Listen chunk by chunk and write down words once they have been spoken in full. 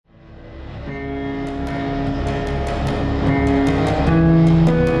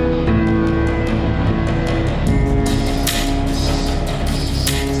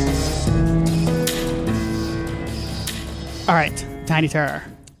Tiny Terror?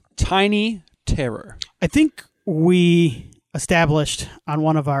 Tiny Terror. I think we established on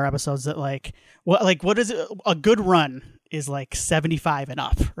one of our episodes that what is it? A good run is like 75 and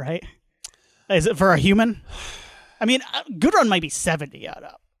up, right? Is it for a human? I mean, a good run might be 70 and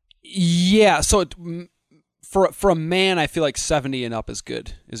up. Yeah, so for a man, I feel like 70 and up is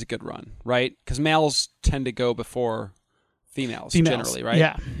a good run, right? Because males tend to go before females generally, right?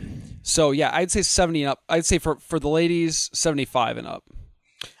 Yeah. So yeah, I'd say 70 and up. I'd say for the ladies, 75 and up.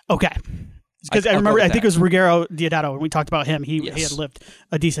 Okay. Because I remember, I think it was Ruggero Deodato, when we talked about him. He had lived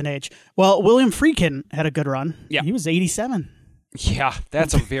a decent age. Well, William Friedkin had a good run. Yeah. He was 87. Yeah,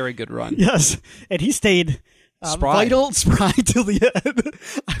 that's a very good run. Yes. And he stayed vital, spry till the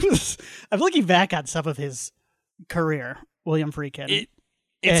end. I'm looking back on some of his career, William Friedkin.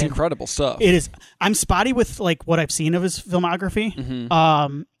 It's incredible stuff. It is. I'm spotty with like what I've seen of his filmography.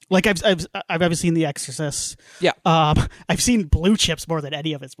 Mm-hmm. Like I've ever seen The Exorcist. Yeah. I've seen Blue Chips more than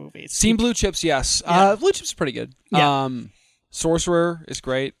any of his movies. Seen Blue Chips, yes. Yeah. Blue Chips is pretty good. Yeah. Sorcerer is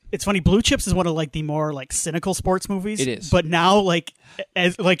great. It's funny. Blue Chips is one of like the more like cynical sports movies. It is, but now like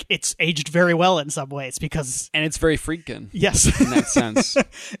it's aged very well in some ways and it's very Friedkin. Yes, in that sense.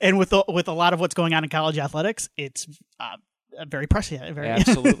 And with a lot of what's going on in college athletics, it's very prescient.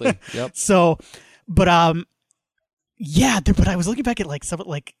 Absolutely. Yep. So, but yeah, but I was looking back at like some of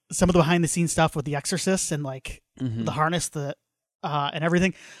the behind the scenes stuff with The Exorcist and like the harness, and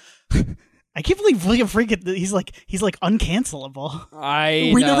everything. I can't believe William Friedkin. He's like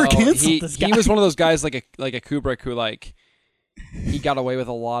uncancelable. We never canceled this guy. He was one of those guys like a Kubrick who like he got away with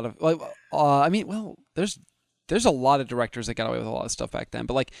a lot of like. I mean, well, there's a lot of directors that got away with a lot of stuff back then,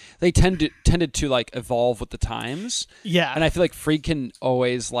 but like they tended to like evolve with the times. Yeah, and I feel like Friedkin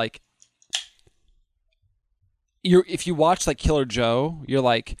always like. If you watch like Killer Joe, you're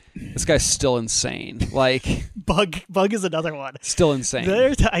like, this guy's still insane. Like Bug is another one. Still insane.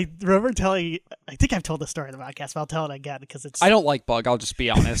 I remember telling. I think I've told the story in the podcast, but I'll tell it again because it's. I don't like Bug. I'll just be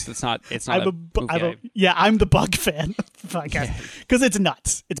honest. It's not. I'm the Bug fan podcast because it's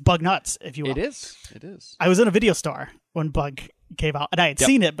nuts. It's Bug nuts, if you will. It is. I was in a video store when Bug came out, and I had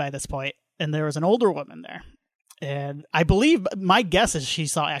seen it by this point, and there was an older woman there, and I believe my guess is she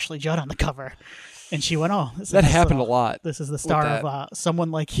saw Ashley Judd on the cover. And she went, "Oh, that happened a lot. This is the star of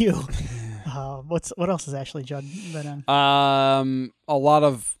Someone Like You." What else has Ashley Judd been in? A lot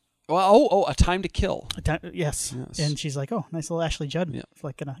of A Time to Kill. Yes. And she's like, "Oh, nice little Ashley Judd." Yeah.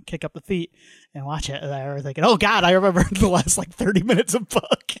 Like gonna kick up the feet and watch it. And I was thinking, "Oh God, I remember the last like 30 minutes of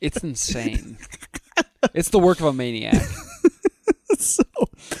Bug." It's insane. It's the work of a maniac. So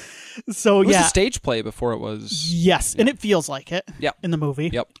it was a stage play before it was. Yes, and it feels like it. Yep. In the movie.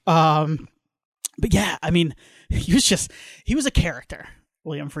 Yep. But yeah, I mean, he was a character,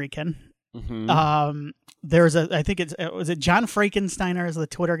 William Friedkin. Mm-hmm. There's I think was it John Frankensteiner is the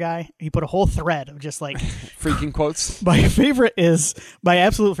Twitter guy. He put a whole thread of just like Friedkin quotes. My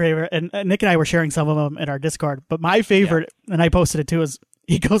absolute favorite, and Nick and I were sharing some of them in our Discord. But my favorite, and I posted it too, is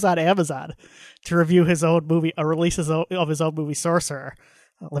he goes on Amazon to review his own movie, a release of his own movie, Sorcerer.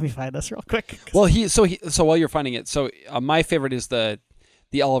 Let me find this real quick. Well, so while you're finding it, so my favorite is the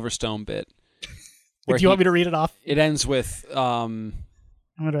Oliver Stone bit. Do you want me to read it off? It ends with I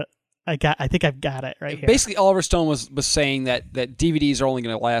think I've got it right here. Basically, Oliver Stone was saying that DVDs are only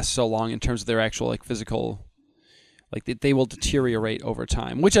going to last so long in terms of their actual like physical, like they will deteriorate over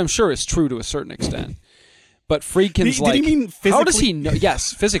time, which I'm sure is true to a certain extent. But Friedkin's did he mean physically? How does he know?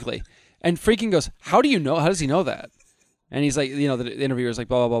 Yes, physically. And Friedkin goes, how do you know? How does he know that? And he's like, the interviewer's like,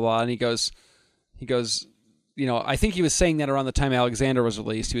 blah blah blah blah, and he goes, I think he was saying that around the time Alexander was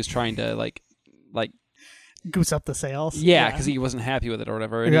released, he was trying to like goose up the sales. Yeah, because he wasn't happy with it or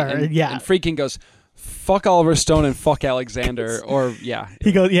whatever. And and Friedkin goes, fuck Oliver Stone and fuck Alexander. Or, yeah.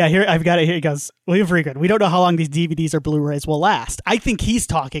 He goes, yeah, here, I've got it here. He goes, William Friedkin, we don't know how long these DVDs or Blu-rays will last. I think he's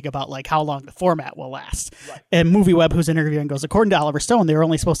talking about like how long the format will last. Right. And MovieWeb, who's interviewing, goes, according to Oliver Stone, they were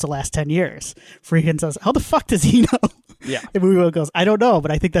only supposed to last 10 years. Friedkin says, how the fuck does he know? Yeah. And MovieWeb goes, I don't know,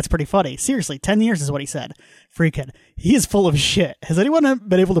 but I think that's pretty funny. Seriously, 10 years is what he said. Friedkin, he is full of shit. Has anyone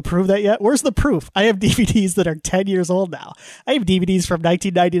been able to prove that yet? Where's the proof? I have DVDs that are 10 years old now. I have DVDs from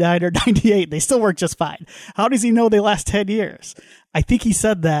 1999 or 98. They still work just fine. How does he know they last 10 years? I think he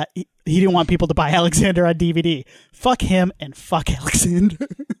said that he didn't want people to buy Alexander on DVD. Fuck him and fuck Alexander.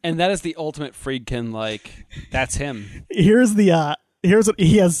 And that is the ultimate Friedkin, like, that's him. Here's what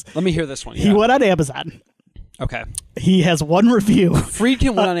he has. Let me hear this one. Yeah. He went on Amazon. Okay. He has one review.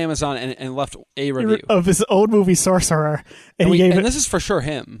 Friedkin went on Amazon and left a review of his own movie Sorcerer, and this is for sure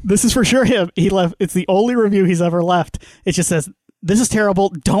him. This is for sure him. He left. It's the only review he's ever left. It just says This is terrible.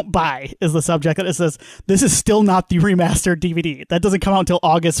 Don't buy is the subject. And it says, this is still not the remastered DVD. That doesn't come out until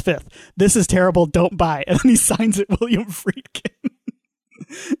August 5th. This is terrible. Don't buy. And then he signs it William Friedkin.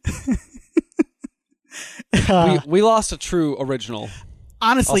 We lost a true original.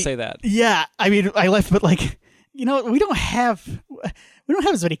 Honestly, I'll say that. Yeah. I mean, I left, but like, we don't have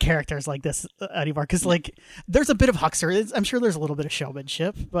as many characters like this anymore. Cause like there's a bit of huckster. I'm sure there's a little bit of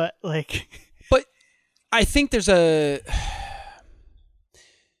showmanship, but like, but I think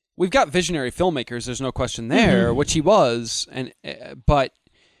we've got visionary filmmakers. There's no question there, which he was. But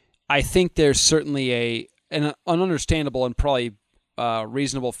I think there's certainly an understandable and probably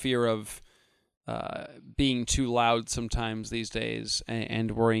reasonable fear of being too loud sometimes these days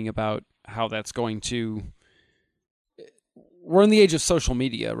and worrying about how that's going to. We're in the age of social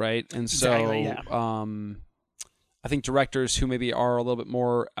media, right? And so exactly, yeah. I think directors who maybe are a little bit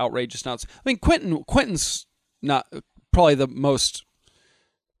more outrageous now. I mean, Quentin's not probably the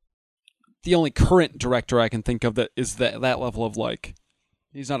only current director I can think of that is that level of like,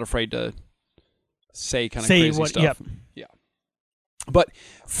 he's not afraid to say kind of crazy stuff. Yep. Yeah. But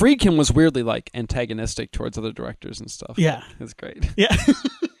Friedkin was weirdly like antagonistic towards other directors and stuff. Yeah. It's great. Yeah.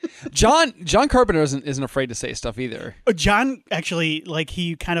 John Carpenter isn't afraid to say stuff either. John actually, like,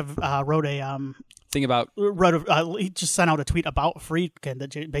 he kind of wrote a thing about he just sent out a tweet about Friedkin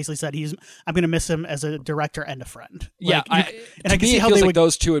that basically said I'm going to miss him as a director and a friend. Yeah, like, and I can see how they would,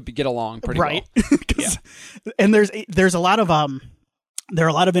 those two would get along pretty right. well. Yeah. And there's a lot of there are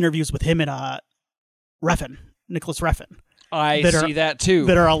a lot of interviews with him and Nicholas Refn. I see that too.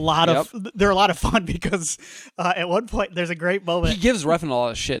 That are a lot of they're a lot of fun because at one point there's a great moment. He gives Refn a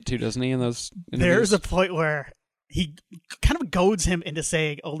lot of shit too, doesn't he? In those interviews? There's a point where he kind of goads him into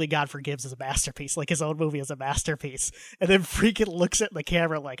saying "Only God Forgives" is a masterpiece, like his own movie is a masterpiece, and then Friedkin looks at the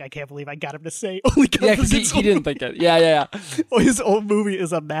camera like, "I can't believe I got him to say Only God Forgives." He didn't think it. Yeah. His own movie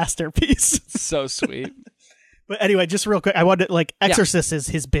is a masterpiece. So sweet. But anyway, just real quick, I wanted like Exorcist is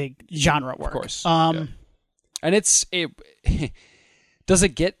his big genre work, of course. And does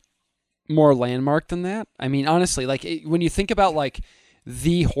it get more landmark than that? I mean, honestly, like when you think about like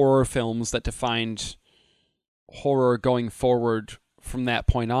the horror films that defined horror going forward from that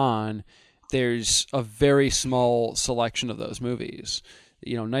point on, there's a very small selection of those movies.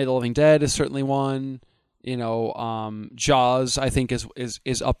 Night of the Living Dead is certainly one. Jaws, I think,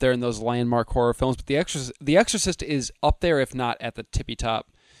 is up there in those landmark horror films. But The Exorcist is up there, if not at the tippy top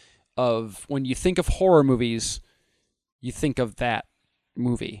of when you think of horror movies, you think of that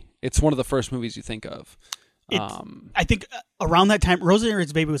movie. It's one of the first movies you think of. I think around that time,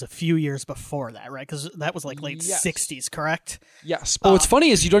 Rosemary's Baby was a few years before that, right? Because that was like late 60s, correct? Yes. But what's funny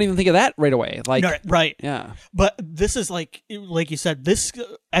is you don't even think of that right away. Like, no, right. Yeah. But this is like you said, this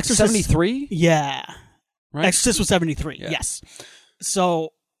Exorcist... 73? Yeah. Right? Exorcist was 73, yes.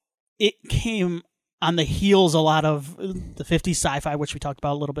 So it came on the heels a lot of the 50s sci-fi, which we talked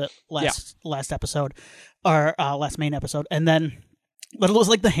about a little bit last episode, or last main episode. And then, but it was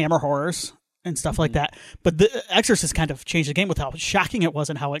like the Hammer horrors and stuff like that. But The Exorcist kind of changed the game with how shocking it was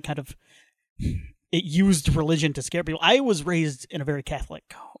and how it kind of, it used religion to scare people. I was raised in a very Catholic,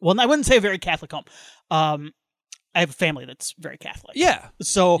 well, I wouldn't say a very Catholic home. I have a family that's very Catholic. Yeah.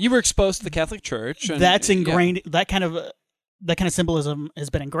 So you were exposed to the Catholic Church. And, that's ingrained, that kind of symbolism has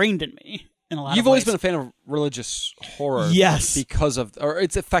been ingrained in me. You've always been a fan of religious horror. Yes. Because of, or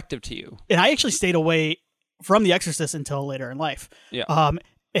it's effective to you. And I actually stayed away from The Exorcist until later in life. Yeah.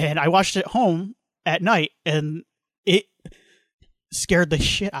 And I watched it at home at night, and it scared the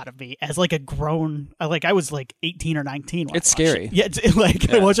shit out of me as like a grown, I was like 18 or 19. When it's scary. Yeah.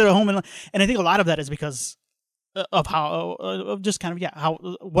 I watched it at home, and I think a lot of that is because of how, just kind of,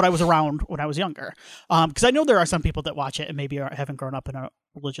 what I was around when I was younger. Because I know there are some people that watch it and maybe haven't grown up in a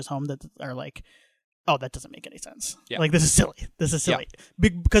religious home that are like, oh, that doesn't make any sense. Yeah. Like, this is silly.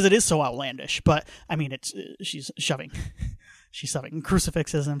 Because it is so outlandish. But I mean, she's shoving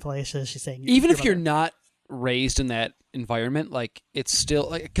crucifixes in places. She's saying, even if you're not raised in that environment, like, it's still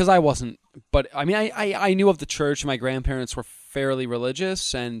like, because I wasn't, but I mean, I knew of the church. My grandparents were fairly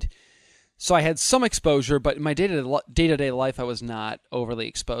religious, and so I had some exposure, but in my day-to-day life, I was not overly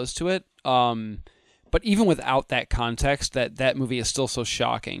exposed to it. But even without that context, that movie is still so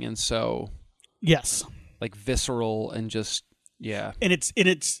shocking and so, yes, like visceral and just, yeah. And it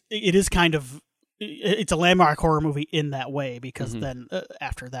is kind of, it's a landmark horror movie in that way, because then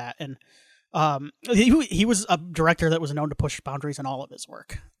after that, and he was a director that was known to push boundaries in all of his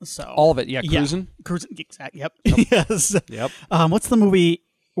work. So all of it, Cruising, exactly. Yep. Yes. Yep. What's the movie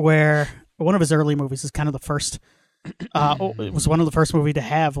where one of his early movies is kind of the first? It was one of the first movies to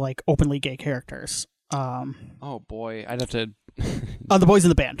have like openly gay characters. Oh boy, I'd have to. The Boys in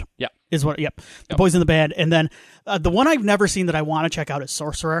the Band. Yeah. Is what? Yep. The Boys in the Band, and then the one I've never seen that I want to check out is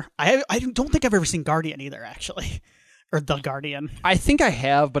Sorcerer. I don't think I've ever seen Guardian either, actually, or The Guardian. I think I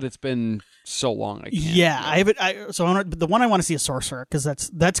have, but it's been so long. I can't. Yeah, I haven't. The one I want to see is Sorcerer, because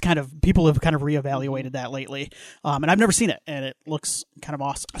that's kind of, people have kind of reevaluated that lately, and I've never seen it, and it looks kind of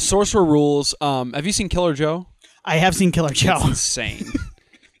awesome. Sorcerer rules. Have you seen Killer Joe? I have seen Killer Joe. It's insane.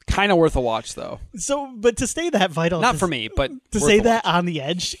 Kind of worth a watch, though. So, but to stay that vital, not for me, but to stay that on the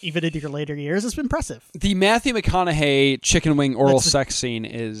edge, even into your later years, has been impressive. The Matthew McConaughey chicken wing oral sex scene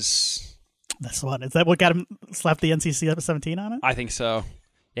is. That's the one. Is that what got him slapped the NC-17 on it? I think so.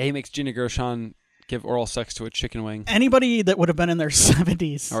 Yeah, he makes Gina Gershon give oral sex to a chicken wing. Anybody that would have been in their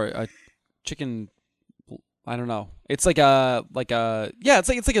 70s or a chicken. I don't know. It's like a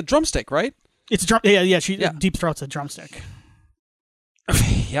it's like a drumstick, right? It's a drum. Yeah. She deep throats a drumstick.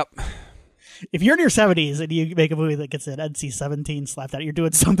 Yep. If you're in your 70s and you make a movie that gets an NC-17 slapped out, you're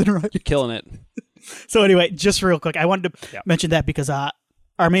doing something right. You're killing it. So anyway, just real quick, I wanted to mention that because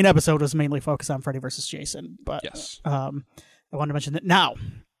our main episode was mainly focused on Freddy versus Jason. But yes. I wanted to mention that. Now,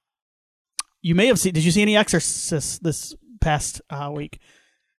 you may have seen. Did you see any Exorcists this past week?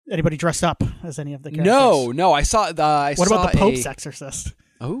 Anybody dressed up as any of the characters? No. I saw. What about the Pope's Exorcist?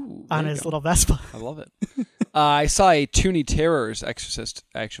 Oh, on his little Vespa. I love it. I saw a Toonie Terrors Exorcist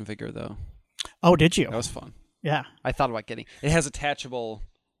action figure, though. Oh, did you? That was fun. Yeah. I thought about getting it. Has attachable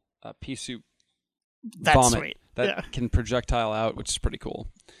pea soup That's vomit sweet. that can projectile out, which is pretty cool.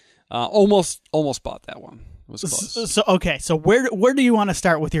 Almost bought that one. It was close. So where do you want to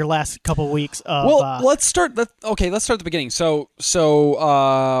start with your last couple of weeks of? Well, let's start at the beginning.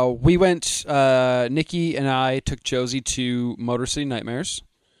 So we went. Nikki and I took Josie to Motor City Nightmares.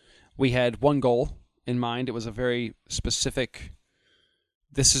 We had one goal in mind. It was a very specific,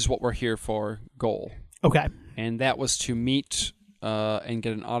 this is what we're here for goal. Okay. And that was to meet and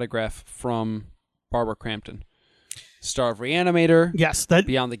get an autograph from Barbara Crampton, star of Reanimator. Yes.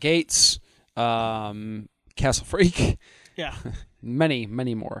 Beyond the Gates, Castle Freak. Yeah.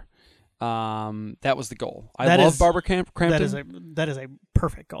 many more. That was the goal. I love Barbara Crampton. That is a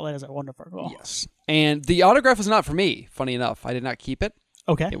perfect goal. That is a wonderful goal. Yes. And the autograph was not for me, funny enough. I did not keep it.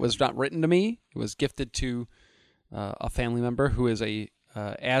 Okay. It was not written to me. It was gifted to a family member who is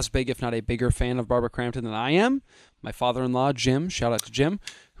as big, if not a bigger fan of Barbara Crampton than I am. My father-in-law, Jim, shout out to Jim,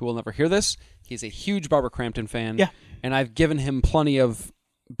 who will never hear this. He's a huge Barbara Crampton fan. Yeah. And I've given him plenty of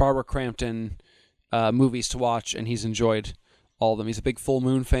Barbara Crampton movies to watch, and he's enjoyed all of them. He's a big Full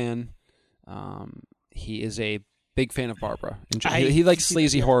Moon fan. He is a big fan of Barbara. He likes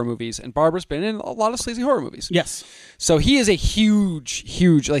sleazy horror movies, and Barbara's been in a lot of sleazy horror movies. Yes. So he is a huge,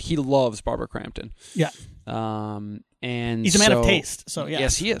 he loves Barbara Crampton. Yeah. And he's a man of taste. So yeah.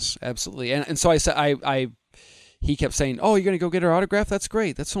 Yes, he is absolutely. And so I said, he kept saying, "Oh, you're gonna go get her autograph? That's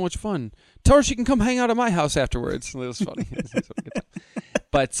great. That's so much fun. Tell her she can come hang out at my house afterwards." It was funny.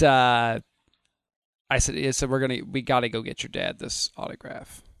 But I said, we got to go get your dad this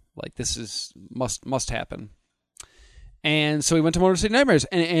autograph. Like, this is must happen. And so we went to Motor City Nightmares,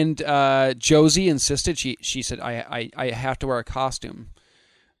 and Josie insisted. She said, I have to wear a costume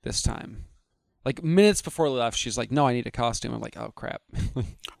this time. Like, minutes before we left, she's like, "No, I need a costume." I'm like, "Oh, crap."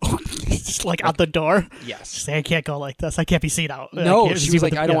 Just like out the door? Yes. Just say, "I can't go like this. I can't be seen out." No, she was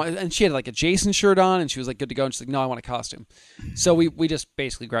like, "I don't want," and she had like a Jason shirt on, and she was like, good to go. And she's like, "No, I want a costume." So we just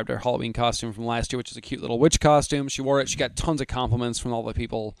basically grabbed her Halloween costume from last year, which is a cute little witch costume. She wore it. She got tons of compliments from all the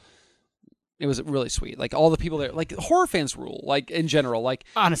people. It was really sweet. Like, all the people there, like, horror fans rule, like, in general. Like,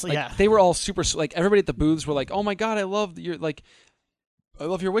 honestly, like, they were all super, like, everybody at the booths were like, "Oh my God, I love your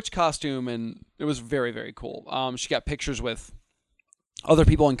witch costume," and it was very, very cool. She got pictures with other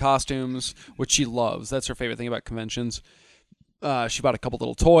people in costumes, which she loves. That's her favorite thing about conventions. She bought a couple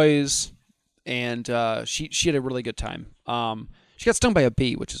little toys, and she had a really good time. She got stung by a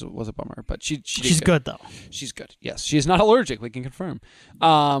bee, which was a bummer, but she's good though. She's good. Yes, she is not allergic. We can confirm,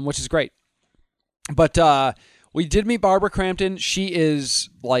 which is great. But we did meet Barbara Crampton. She is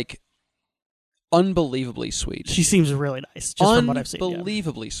like unbelievably sweet. She seems really nice, just from what I've seen.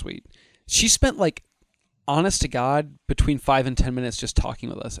 Unbelievably sweet. She spent, like, honest to God, between 5 and 10 minutes just talking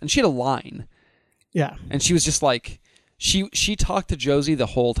with us, and she had a line. Yeah, and she was just like, she talked to Josie the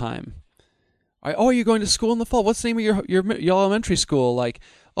whole time. "Oh, you're going to school in the fall. What's the name of your elementary school? Like,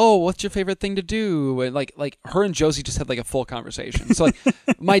 oh, what's your favorite thing to do?" And like her and Josie just had like a full conversation. So like,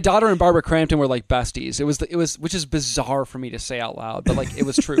 my daughter and Barbara Crampton were like besties. It was, which is bizarre for me to say out loud, but like, it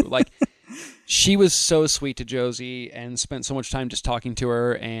was true. Like, she was so sweet to Josie and spent so much time just talking to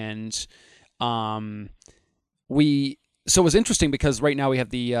her. And so it was interesting because right now we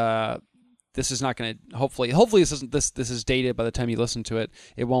have the this is not going to, hopefully this is dated by the time you listen to it.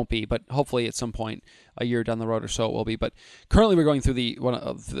 It won't be, but hopefully at some point a year down the road or so it will be. But currently we're going through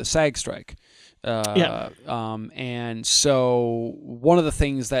the SAG strike. And so one of the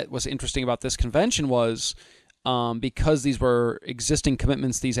things that was interesting about this convention was, because these were existing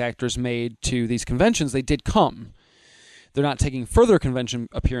commitments these actors made to these conventions, they did come. They're not taking further convention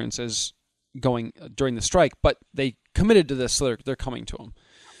appearances going during the strike, but they committed to this, so they're coming to them.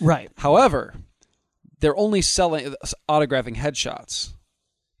 Right. However, they're only autographing headshots.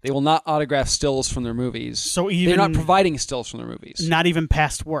 They will not autograph stills from their movies. So they're not providing stills from their movies. Not even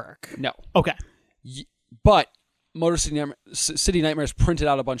past work. No. Okay. But Motor City Nightmares printed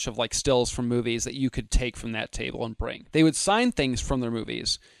out a bunch of like stills from movies that you could take from that table and bring. They would sign things from their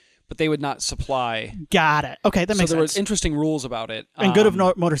movies, but they would not supply. Got it. Okay, that makes sense. So there were interesting rules about it. And good of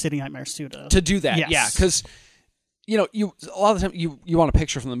Motor City Nightmares too to do that. Yes. Yeah, because a lot of the time you want a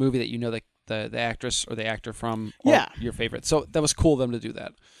picture from the movie that you know the actress or the actor from, or your favorite. So that was cool of them to do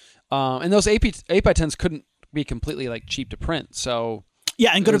that. And those 8x10s couldn't be completely like cheap to print. So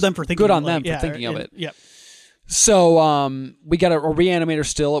yeah, and good of them for thinking. Good on them for thinking of it. Yep. So we got a Reanimator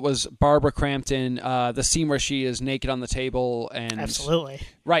still. It was Barbara Crampton. The scene where she is naked on the table and absolutely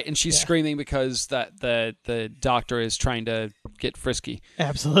right, and she's screaming because the doctor is trying to get frisky.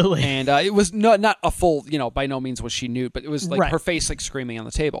 Absolutely. And it was not a full, by no means was she nude, but it was like her face like screaming on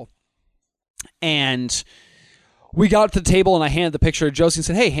the table. And we got to the table and I handed the picture to Josie and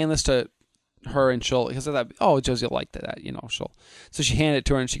said, "Hey, hand this to her," and she'll, because I thought, oh, Josie will like that, she'll. So she handed it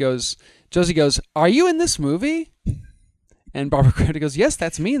to her and Josie goes, "Are you in this movie?" And Barbara Crampton goes, "Yes,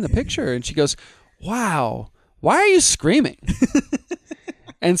 that's me in the picture." And she goes, "Wow, why are you screaming?"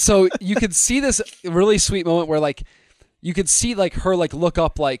 And so you could see this really sweet moment where like you could see like her like look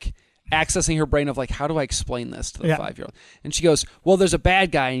up like accessing her brain of like, how do I explain this to the 5-year-old? And she goes, "Well, there's a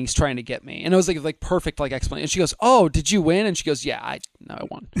bad guy and he's trying to get me." And it was like perfect like explanation. And she goes, "Oh, did you win?" And she goes, "Yeah, I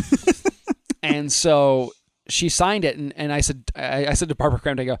won." And so she signed it, and I said to Barbara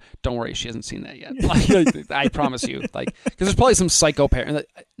Crampton, I go, "Don't worry, she hasn't seen that yet." Like, I promise you, like, because there's probably some psycho parent.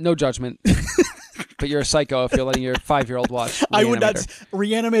 No judgment, but you're a psycho if you're letting your 5-year-old watch Reanimator. I would not.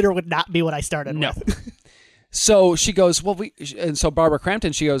 Reanimator would not be what I started with. So she goes, "Well, and so Barbara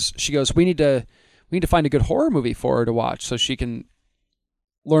Crampton, she goes, we need to find a good horror movie for her to watch so she can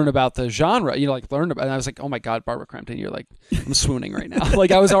learn about the genre, learn about." And I was like, "Oh my God, Barbara Crampton, you're like, I'm swooning right now."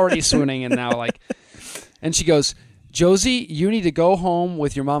 Like I was already swooning, and now like, and she goes, "Josie, you need to go home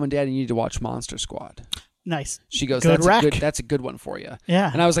with your mom and dad and you need to watch Monster Squad." Nice. She goes, good that's a good one for you.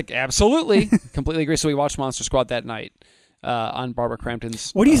 Yeah. And I was like, absolutely, completely agree. So we watched Monster Squad that night on Barbara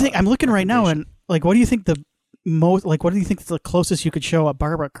Crampton's. What do you think? I'm looking right now, and like, what do you think the most, like, what do you think is the closest you could show a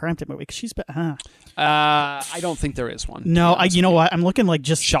Barbara Crampton movie? Because she's been, I don't think there is one. No, you know what? I'm looking like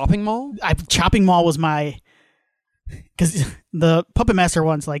just Shopping Mall. Shopping Mall was my, because the Puppet Master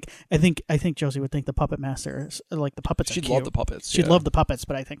ones, like, I think Josie would think the Puppet Master, like the puppets. She'd are cute. love the puppets. She'd love the puppets,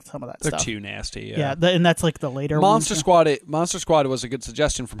 but I think some of that They're stuff too nasty. Yeah, and that's like the later Monster ones. Squad was a good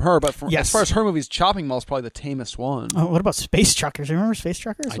suggestion from her, but as far as her movies, Shopping Mall is probably the tamest one. Oh, what about Space Truckers? You remember Space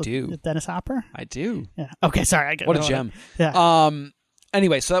Truckers? I do. With Dennis Hopper? I do. Yeah. Okay, sorry. What a gem. Yeah.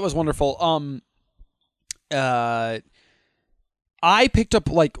 Anyway, so that was wonderful. I picked up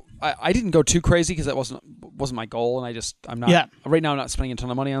like I didn't go too crazy because that wasn't my goal, and I'm not right now. I'm not spending a ton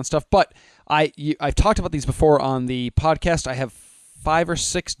of money on stuff, but I've talked about these before on the podcast. I have 5 or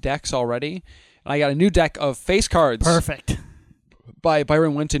 6 decks already, and I got a new deck of face cards. Perfect. By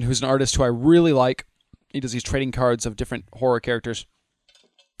Byron Winton, who's an artist who I really like. He does these trading cards of different horror characters,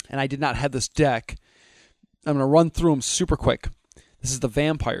 and I did not have this deck. I'm going to run through them super quick. This is the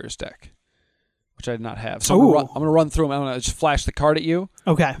Vampires deck, which I did not have. So I'm going to run through them. I'm going to just flash the card at you.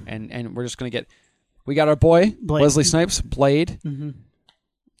 Okay. And we're just going to get... We got our boy, Blade. Wesley Snipes, Blade. Mm-hmm.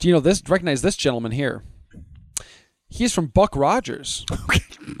 Do you know this? Recognize this gentleman here. He's from Buck Rogers.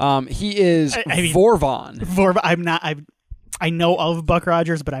 He is Vorvon. I'm not... I know of Buck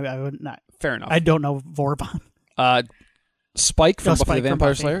Rogers, but I would not... Fair enough. I don't know Vorvon. Spike from Buffy the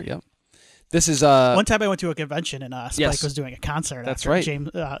Vampire Slayer. Yeah. This is one time I went to a convention and Spike was doing a concert. That's right. James,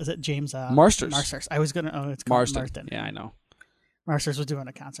 is it James Marsters? Marsters. I was gonna. Oh, it's called Marston. Yeah, I know. Marsters was doing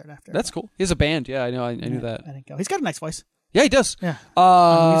a concert after. That's cool. He has a band. Yeah, I know. I knew that. I didn't go. He's got a nice voice. Yeah, he does. Yeah.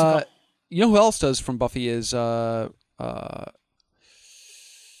 You know who else does from Buffy is Giles.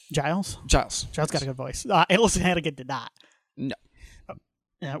 Giles got a good voice. Alyson Hannigan did not. No.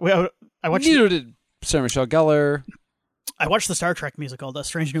 Yeah. I watched. Neither did Sarah Michelle Gellar. I watched the Star Trek musical, The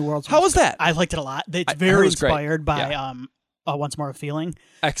Strange New Worlds. How was that? I liked it a lot. It's very inspired by Once More a Feeling.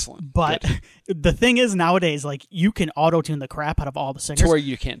 Excellent. But Good. the thing is, nowadays, like, you can auto-tune the crap out of all the singers. To where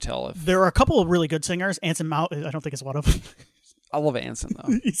you can't tell if... There are a couple of really good singers. Anson Mount, I don't think is one of them. I love Anson,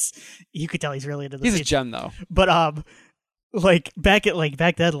 though. You could tell he's really into the He's scene. a gem, though. But, like, back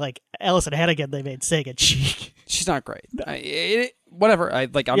then, like, Alison Hannigan, they made sing, and she's not great. Whatever.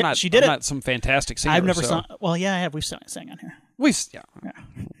 I'm not some fantastic singer. I've never sung. Well, yeah, I have. We've sang on here. Yeah.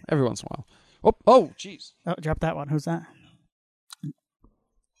 Every once in a while. Oh, jeez. Oh, drop that one. Who's that?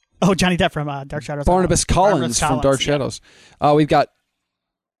 Oh, Johnny Depp from Dark Shadows. Barnabas Collins from Dark Shadows. We've got...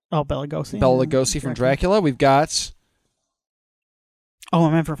 Oh, Bela Lugosi. Bela Lugosi from Dracula. We've got... Oh,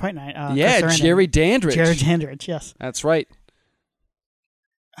 I'm in for Fight Night. Jerry Dandridge. Jerry Dandridge, yes. That's right.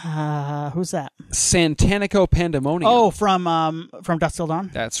 Who's that? Santanico Pandemonium. Oh, from Dusk Till Dawn?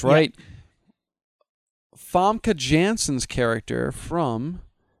 That's right. Yep. Famke Janssen's character from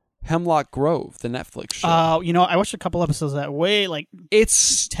Hemlock Grove, the Netflix show. Oh, I watched a couple episodes of that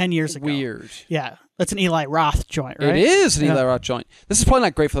it's 10 years ago. Weird. Yeah. That's an Eli Roth joint, right? It is an Eli Roth joint. This is probably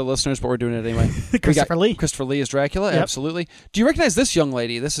not great for the listeners, but we're doing it anyway. Christopher Lee. Christopher Lee is Dracula, yep. Absolutely. Do you recognize this young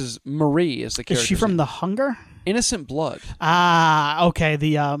lady? This is Marie is the character. Is she from The Hunger? Innocent Blood. Ah, okay.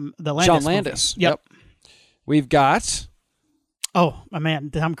 The Landis John Landis. Movie. Yep. We've got... Oh, my man.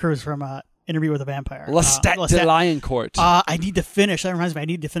 Tom Cruise from Interview with a Vampire. Lestat de Lioncourt. I need to finish. That reminds me. I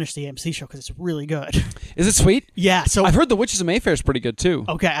need to finish the AMC show because it's really good. Is it sweet? Yeah. So I've heard The Witches of Mayfair is pretty good too.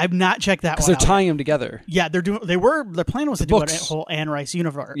 Okay, I've not checked that one. Because they're tying them together. Yeah, their plan was to do a whole Anne Rice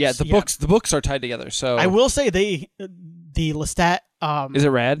universe. Yeah, the books are tied together. So I will say the Lestat. Is it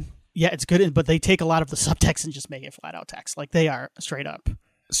rad? Yeah, it's good, but they take a lot of the subtext and just make it flat out text. Like they are straight up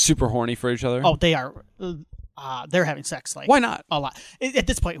super horny for each other. Oh, they are. They're having sex. Like why not? A lot. At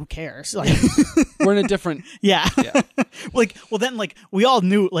this point, who cares? Like we're in a different. Yeah. Then we all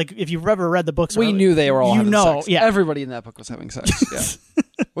knew. Like if you've ever read the books, we knew they were all having sex. Yeah. Everybody in that book was having sex. Yeah.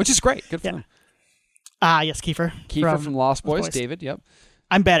 Which is great. Good for them. Yes, Kiefer. Kiefer from Lost Boys. David. Yep.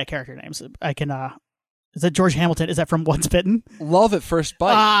 I'm bad at character names. I can. Is that George Hamilton? Is that from Once Bitten? Love at First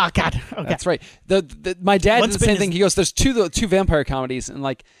Bite. Ah, God. Okay. That's right. My dad did the same thing. He goes, "There's two vampire comedies," and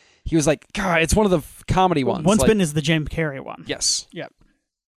like he was like, "God, it's one of the comedy ones." Once Bitten is the Jim Carrey one. Yes. Yep.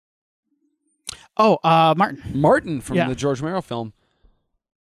 Oh, Martin. Martin from the George Romero film.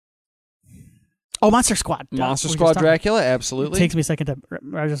 Oh, Monster Squad. Monster Squad Dracula. Absolutely. It takes me a second to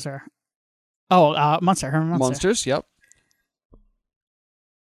register. Oh, Monsters. Yep.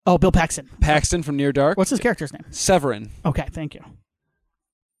 Oh, Bill Paxton. Paxton from Near Dark. What's his character's name? Severin. Okay, thank you.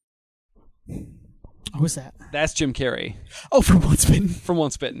 Who's that? That's Jim Carrey. Oh, from Once Bitten. From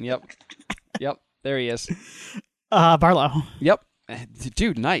Once Bitten, yep. Yep, there he is. Barlow. Yep.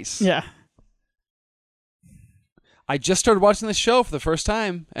 Dude, nice. Yeah. I just started watching this show for the first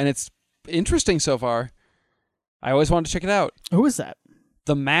time, and it's interesting so far. I always wanted to check it out. Who is that?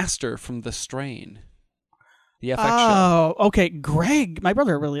 The Master from The Strain. The FX show. Oh, okay. Greg, my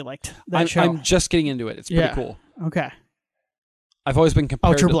brother really liked that show. I'm just getting into it. It's pretty cool. Okay. I've always been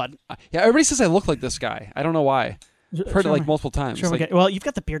compared True Blood. Yeah, everybody says I look like this guy. I don't know why. I've heard it like multiple times. Sure, like, well, you've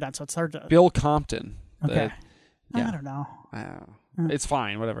got the beard on, so it's hard to... Bill Compton. Okay. I don't know. It's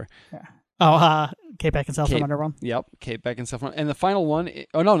fine, whatever. Yeah. Oh, Kate Beckinsale from Underworld. Yep, Kate Beckinsale from... And the final one...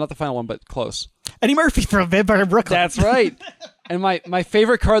 Oh, no, not the final one, but close. Eddie Murphy from Vampire in Brooklyn. That's right. And my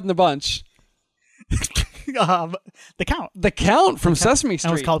favorite card in the bunch... the Count. The Count from Sesame Street.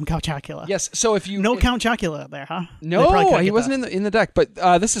 I always called him Count Chocula. Yes, so if you... No Count Chocula there, huh? No, he wasn't in the deck, but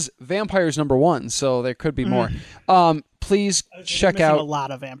this is Vampires #1, so there could be more. Please check out... a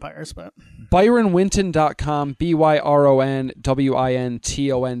lot of vampires, but... ByronWinton.com,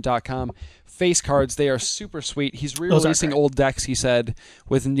 ByronWinton.com. Face cards, they are super sweet. He's re-releasing old decks, he said,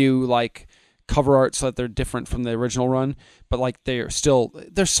 with new, like... cover art so that they're different from the original run, but like they're so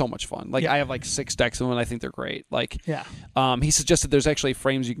much fun. Like I have like 6 decks of them and I think they're great. Like he suggested there's actually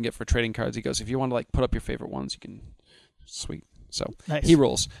frames you can get for trading cards. He goes, if you want to like put up your favorite ones, you can. Sweet. So nice. He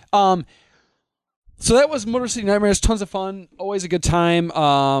rules. So that was Motor City Nightmares. Tons of fun. Always a good time.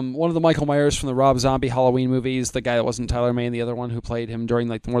 One of the Michael Myers from the Rob Zombie Halloween movies, the guy that wasn't Tyler Mane, the other one who played him during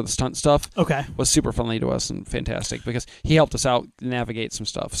like more of the stunt stuff, was super friendly to us and fantastic because he helped us out navigate some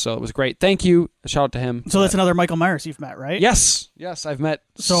stuff. So it was great. Thank you. A shout out to him. So that's another Michael Myers you've met, right? Yes, I've met.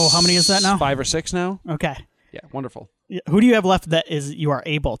 So how many is that now? 5 or 6 now. Okay. Yeah, wonderful. Who do you have left that is you are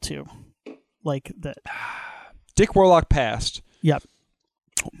able to, like that? Dick Warlock passed. Yep.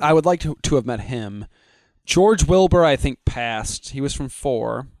 I would like to have met him. George Wilbur, I think, passed. He was from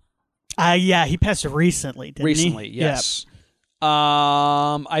 4. Yeah, he passed recently, didn't he? Recently, yes. Yep.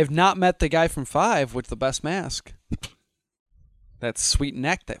 I've not met the guy from 5 with the best mask. That sweet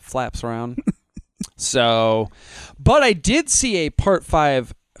neck that flaps around. So, but I did see a Part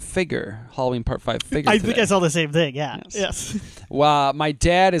 5 figure, Halloween Part 5 figure. I think I saw the same thing. Yeah. Yes. Well, my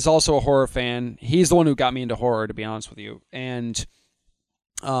dad is also a horror fan. He's the one who got me into horror, to be honest with you. And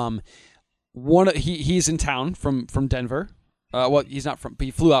he's in town from Denver. Well, he's not from, but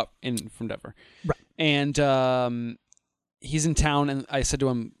he flew out from Denver. Right. And he's in town, and I said to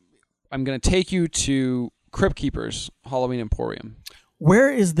him, I'm going to take you to Crypt Keeper's Halloween Emporium.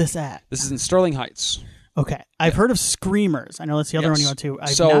 Where is this at? This is in Sterling Heights. Okay. I've heard of Screamers. I know that's the other one you went to.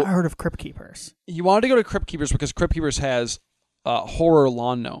 I've not heard of Crypt Keepers. He wanted to go to Crypt Keepers because Crypt Keepers has horror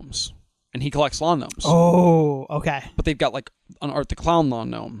lawn gnomes, and he collects lawn gnomes. Oh, okay. But they've got like an Art the Clown lawn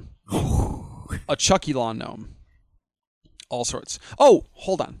gnome, a Chucky lawn gnome, all sorts. Oh,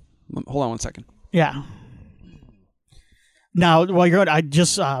 hold on 1 second. Yeah. Now, while you're on, I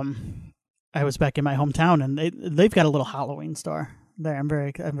just I was back in my hometown, and they've got a little Halloween store there. I'm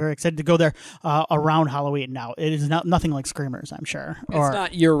very excited to go there around Halloween. Now, it is nothing like Screamers, I'm sure. It's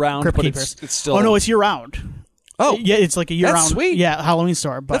not year round, but it's still. Oh no, it's year round. Oh yeah, it's like a year round. That's sweet. Yeah, Halloween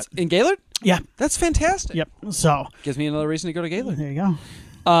store. But that's in Gaylord. Yeah, that's fantastic. Yep. So gives me another reason to go to Gaylord. There you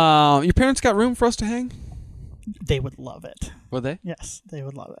go. Your parents got room for us to hang? They would love it. Would they? Yes, they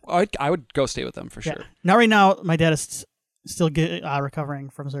would love it. I would go stay with them for sure. Now, right now, my dad is still recovering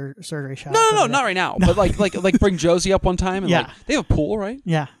from surgery shot. No, not right now. No. But like bring Josie up one time. And they have a pool, right?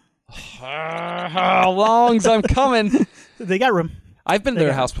 Yeah. How long's I'm coming? They got room. I've been to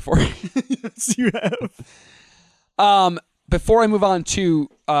their house before. Yes, you have. Before I move on to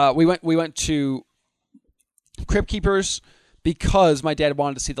we went to Crypt Keepers because my dad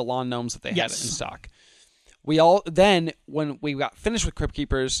wanted to see the lawn gnomes that they had in stock. When we got finished with Crypt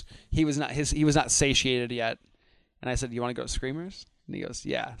Keepers, he was not satiated yet. And I said, "You want to go to Screamers?" And he goes,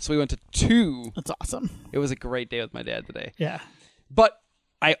 "Yeah." So we went to 2. That's awesome. It was a great day with my dad today. Yeah. But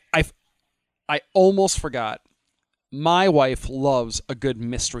I almost forgot. My wife loves a good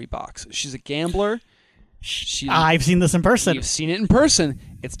mystery box. She's a gambler. I've seen this in person. You've seen it in person.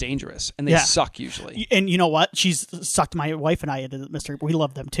 It's dangerous, and they suck usually. And you know what? She's sucked my wife and I into the mystery. We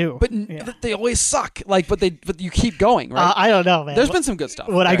love them too. But they always suck. But you keep going, right? I don't know, man. There's been some good stuff.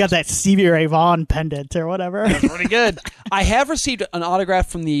 When I got that Stevie Ray Vaughan pendant or whatever, that's pretty good. I have received an autograph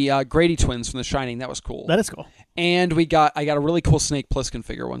from the Grady twins from The Shining. That was cool. That is cool. And I got a really cool Snake Plissken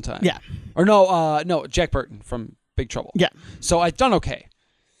figure one time. Yeah. Or no, Jack Burton from Big Trouble. Yeah. So I've done okay.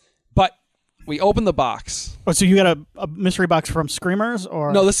 But we opened the box. Oh, so you got a mystery box from Screamers?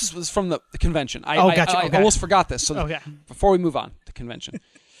 Or no, this was from the convention. Gotcha. I almost forgot this. So before we move on, the convention.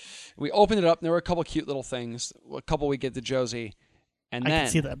 We opened it up, and there were a couple cute little things. A couple we give to Josie. And then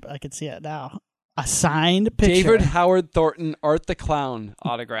I can see it now. A signed picture. David Howard Thornton, Art the Clown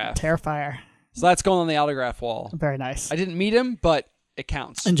autograph. Terrifier. So that's going on the autograph wall. Very nice. I didn't meet him, but it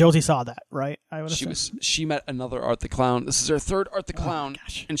counts. And Josie saw that, right? She met another Art the Clown. This is her third Art the Clown,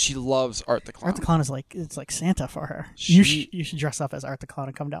 and she loves Art the Clown. Art the Clown is like Santa for her. You should dress up as Art the Clown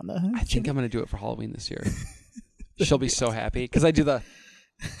and come down the. I think I'm going to do it for Halloween this year. She'll be so happy because I do the.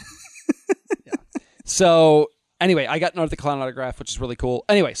 Yeah. So anyway, I got an Art the Clown autograph, which is really cool.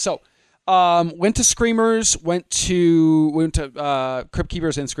 Anyway, so went to Screamers, went to Crypt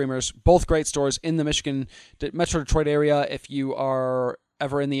Keepers and Screamers, both great stores in the Metro Detroit area. If you are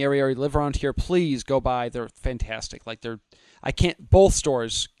ever in the area or you live around here, please go by. They're fantastic. Both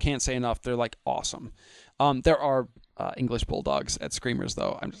stores can't say enough. They're like awesome. There are English bulldogs at Screamers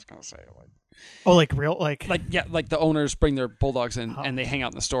though. I'm just gonna say real like the owners bring their bulldogs in and they hang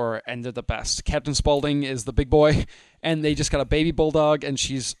out in the store and they're the best. Captain Spaulding is the big boy and they just got a baby bulldog and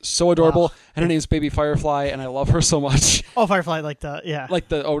she's so adorable and her name's Baby Firefly and I love her so much. Oh, Firefly, like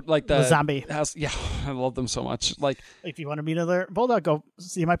the zombie house. Yeah, I love them so much. Like if you want to meet another bulldog, go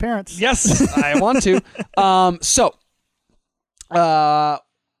see my parents. Yes, I want to.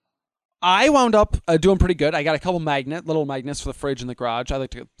 I wound up doing pretty good. I got a couple little magnets for the fridge in the garage. I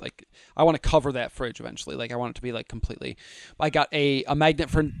want to cover that fridge eventually. I want it to be completely. I got a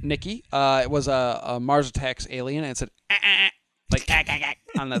magnet for Nikki. It was a Mars Attacks alien, and it said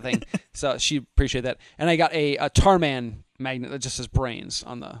on the thing. So she appreciated that. And I got a Tarman magnet that just says brains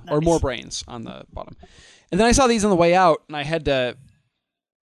on the or more brains on the bottom. And then I saw these on the way out, and I had to.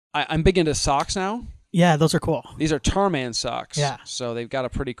 I'm big into socks now. Yeah, those are cool. These are Tarman socks. Yeah. So they've got a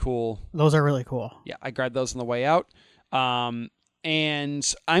pretty cool... Those are really cool. Yeah, I grabbed those on the way out. And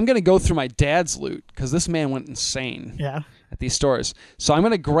I'm going to go through my dad's loot because this man went insane at these stores. So I'm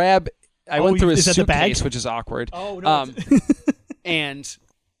going to grab... I went through his suitcase, which is awkward. Oh, no. And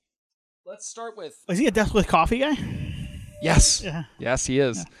let's start with... Is he a Death with Coffee guy? Yes. Yeah. Yes, he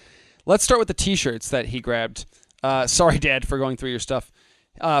is. Yeah. Let's start with the T-shirts that he grabbed. Sorry, Dad, for going through your stuff.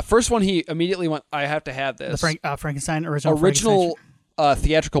 First one, he immediately went, I have to have this. The Frankenstein, original Frankenstein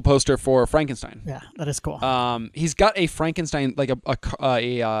theatrical poster for Frankenstein. Yeah, that is cool. He's got a Frankenstein, like a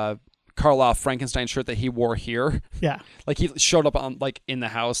Karloff Frankenstein shirt that he wore here. Yeah. Like he showed up on in the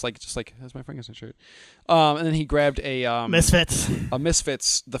house, just like, that's my Frankenstein shirt. And then he grabbed a Misfits. A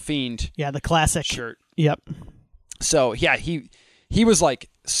Misfits The Fiend. Yeah, the classic shirt. Yep. So yeah, he was like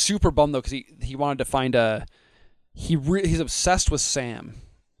super bummed though, because he wanted to find he's obsessed with Sam.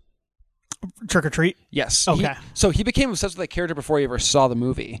 Trick or Treat? Yes. Okay. So he became obsessed with that character before he ever saw the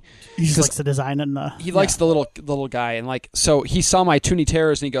movie. He just likes the design and he likes the little guy, and so he saw my Toonie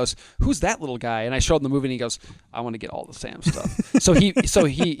Terrors and he goes, "Who's that little guy?" And I showed him the movie and he goes, "I want to get all the Sam stuff." so he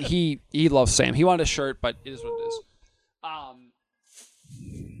loves Sam. He wanted a shirt, but it is what it is.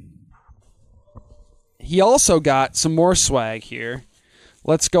 He also got some more swag here.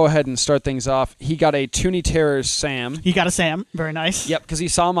 Let's go ahead and start things off. He got a Toonie Terrors Sam. He got a Sam. Very nice. Yep, because he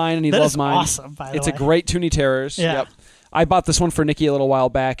saw mine and he loved mine. Awesome, by the way. It's a great Toonie Terrors. Yeah. Yep. I bought this one for Nikki a little while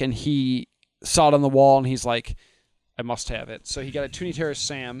back, and he saw it on the wall, and he's like, I must have it. So he got a Toonie Terrors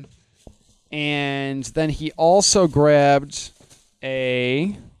Sam. And then he also grabbed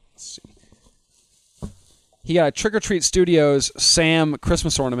let's see. He got a Trick or Treat Studios Sam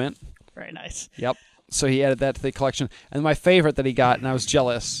Christmas ornament. Very nice. Yep. So he added that to the collection. And my favorite that he got, and I was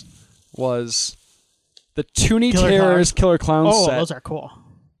jealous, was the Toonie Terrors Killer Clowns set. Oh, those are cool.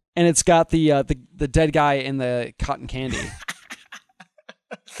 And it's got the dead guy in the cotton candy.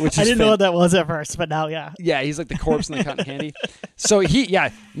 Which I didn't know what that was at first, but now, yeah. Yeah, he's like the corpse in the cotton candy. So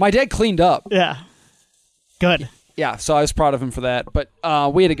my dad cleaned up. Yeah. Good. Yeah, so I was proud of him for that. But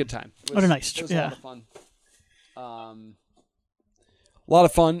we had a good time. What a nice It was a lot of fun. A lot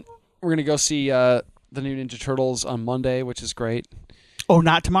of fun. We're going to go see the new Ninja Turtles on Monday, which is great. Oh,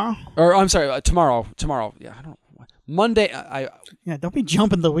 not tomorrow? Or I'm sorry, tomorrow. Yeah, I don't know. Monday. Yeah, don't be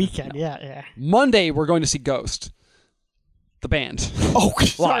jumping the weekend. No. Yeah. Monday, we're going to see Ghost, the band. Oh,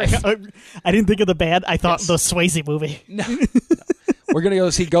 live. I didn't think of the band. I thought the Swayze movie. No. We're going to go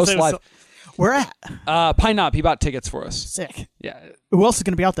see Ghost live. Where at? Pine Knob. He bought tickets for us. Sick. Yeah. Who else is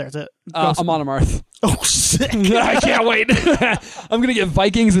going to be out there? Is it Amon Amarth. Oh, sick. I can't wait. I'm going to get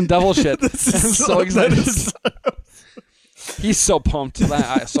Vikings and devil shit. I'm so excited. He's so pumped.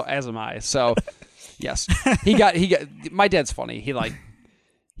 So as am I. So, yes. He got. My dad's funny.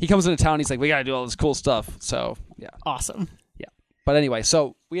 He comes into town. He's like, we got to do all this cool stuff. So, yeah. Awesome. Yeah. But anyway,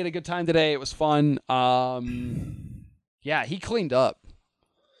 so we had a good time today. It was fun. Yeah, he cleaned up.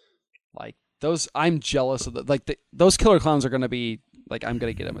 I'm jealous of those killer clowns are going to be I'm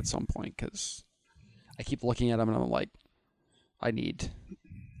going to get them at some point because I keep looking at them and I'm like, I need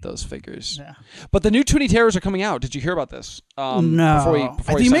those figures. Yeah. But the new Toonie Terrors are coming out. Did you hear about this? No. I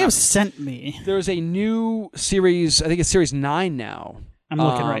think you may have sent me. There's a new series. I think it's series 9 now. I'm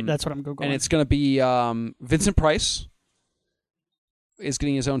looking right. That's what I'm Googling. And it's going to be Vincent Price is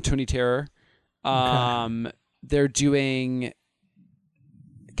getting his own Toonie Terror. Okay. They're doing...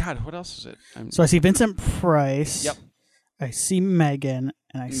 God, what else is it? So I see Vincent Price. Yep. I see Megan,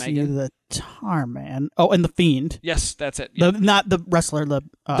 and I see the Tarman. Oh, and the Fiend. Yes, that's it. Yep. Not the wrestler.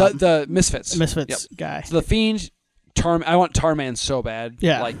 The Misfits. Misfits guy. So the Fiend, I want Tarman so bad.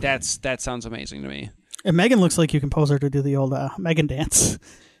 Yeah. That sounds amazing to me. And Megan looks like you can pose her to do the old Megan dance.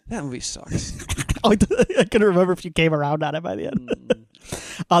 That movie sucks. I couldn't remember if you came around on it by the end.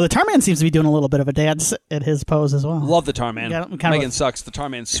 The Tarman seems to be doing a little bit of a dance in his pose as well. Love the Tarman. Yeah, Megan sucks. The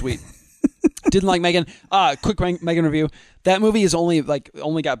Tarman's sweet. Didn't like Megan. Quick Megan review. That movie is only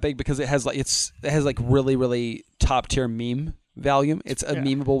got big because it has really really top tier meme value. It's a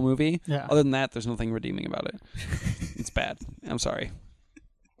memeable movie. Yeah. Other than that, there's nothing redeeming about it. It's bad. I'm sorry.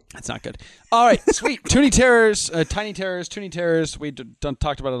 It's not good. All right, sweet. Toonie Terrors, Tiny Terrors, Toonie Terrors. We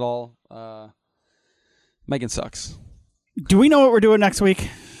talked about it all. Megan sucks. Do we know what we're doing next week?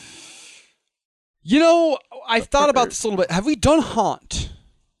 I thought about this a little bit. Have we done Haunt?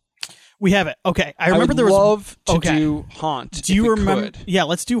 We haven't. Okay. I remember there was... love to do Haunt. Do you remember? Yeah,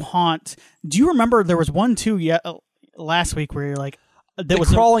 let's do Haunt. Do you remember there was one, too, last week where you're like... The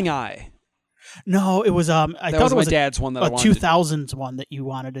Crawling Eye. No, it was I thought it was my dad's one that I wanted 2000s one that you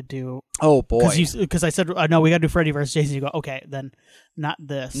wanted to do. Oh boy. Because I said no, we got to do Freddy versus Jason. You go, okay, then not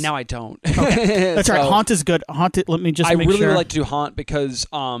this. Now I don't. Okay. That's right. Haunt is good. Haunt. Let me just. I really would like to do Haunt because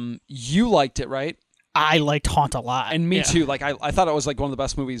you liked it, right? I liked Haunt a lot, and me too. I thought it was one of the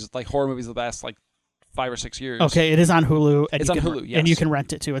best movies, horror movies of the past 5 or 6 years. Okay, it is on Hulu. And it's on Hulu, yes. And you can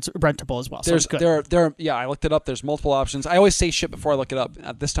rent it too. It's rentable as well. So it's good. I looked it up. There's multiple options. I always say shit before I look it up.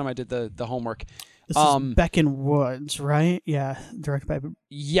 This time I did the homework. This is Beck and Woods, right? Yeah, directed by...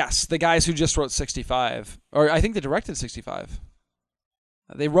 Yes, the guys who just wrote 65. Or I think they directed 65.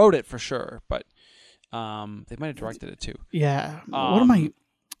 They wrote it for sure, but they might have directed it too. Yeah. What am I?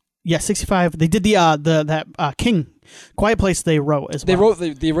 Yeah, 65. They did that King Quiet Place. They wrote as well. They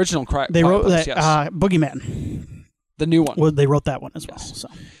wrote the original Quiet Place, yes. Boogeyman. The new one. Well, they wrote that one as well. Yes. So.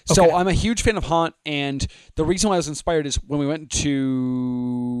 So I'm a huge fan of Haunt, and the reason why I was inspired is when we went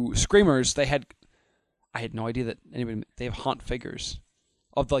to Screamers, I had no idea that they have Haunt figures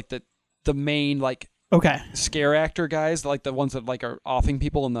of like the main like scare actor guys, like the ones that like are offing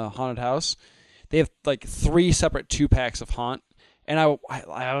people in the haunted house. They have like 3 separate 2-packs of Haunt, and I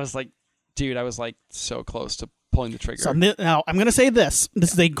was like, dude, I was like so close to pulling the trigger. So now I'm going to say this.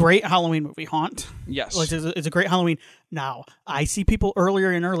 This is a great Halloween movie, Haunt. Yes. It's a great Halloween. Now, I see people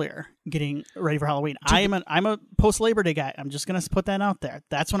earlier and earlier getting ready for Halloween. I'm a post-Labor Day guy. I'm just going to put that out there.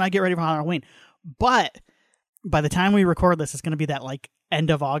 That's when I get ready for Halloween. But by the time we record this, it's going to be that like end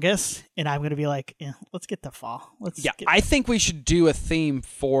of August, and I'm going to be like, let's get to fall. I think we should do a theme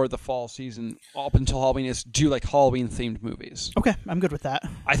for the fall season up until Halloween is do like Halloween-themed movies. Okay, I'm good with that.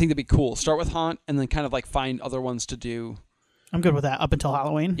 I think that'd be cool. Start with Haunt, and then kind of like find other ones to do. I'm good with that up until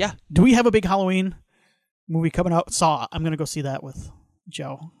Halloween. Yeah. Do we have a big Halloween movie coming out? Saw. I'm going to go see that with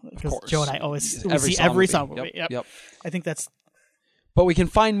Joe. Of course. Joe and I always see every Saw movie. Yep. I think that's... But we can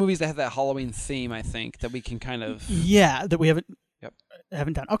find movies that have that Halloween theme, I think, that we can kind of... Yeah, that we haven't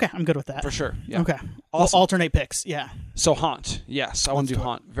done. Okay, I'm good with that. For sure. Yeah. Okay. Awesome. We'll alternate picks. Yeah. So Haunt. Yes, I want to do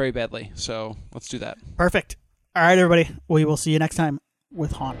Haunt very badly. So let's do that. Perfect. All right, everybody. We will see you next time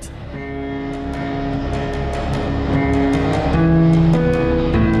with Haunt.